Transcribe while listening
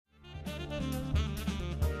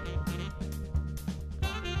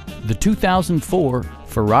The 2004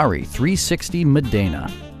 Ferrari 360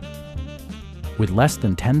 Modena. With less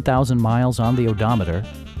than 10,000 miles on the odometer,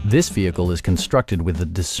 this vehicle is constructed with the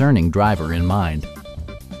discerning driver in mind.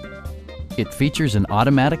 It features an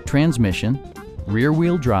automatic transmission,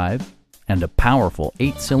 rear-wheel drive, and a powerful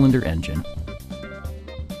 8-cylinder engine.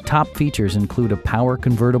 Top features include a power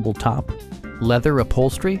convertible top, leather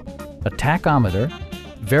upholstery, a tachometer,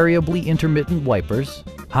 variably intermittent wipers,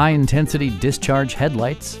 high-intensity discharge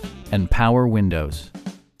headlights, and power windows.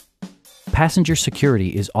 Passenger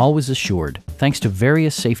security is always assured thanks to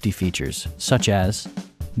various safety features such as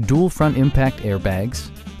dual front impact airbags,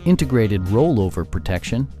 integrated rollover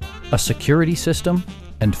protection, a security system,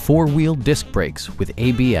 and 4-wheel disc brakes with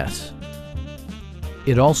ABS.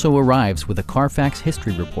 It also arrives with a Carfax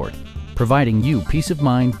history report, providing you peace of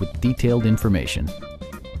mind with detailed information.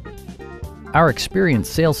 Our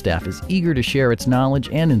experienced sales staff is eager to share its knowledge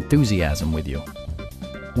and enthusiasm with you.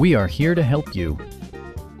 We are here to help you.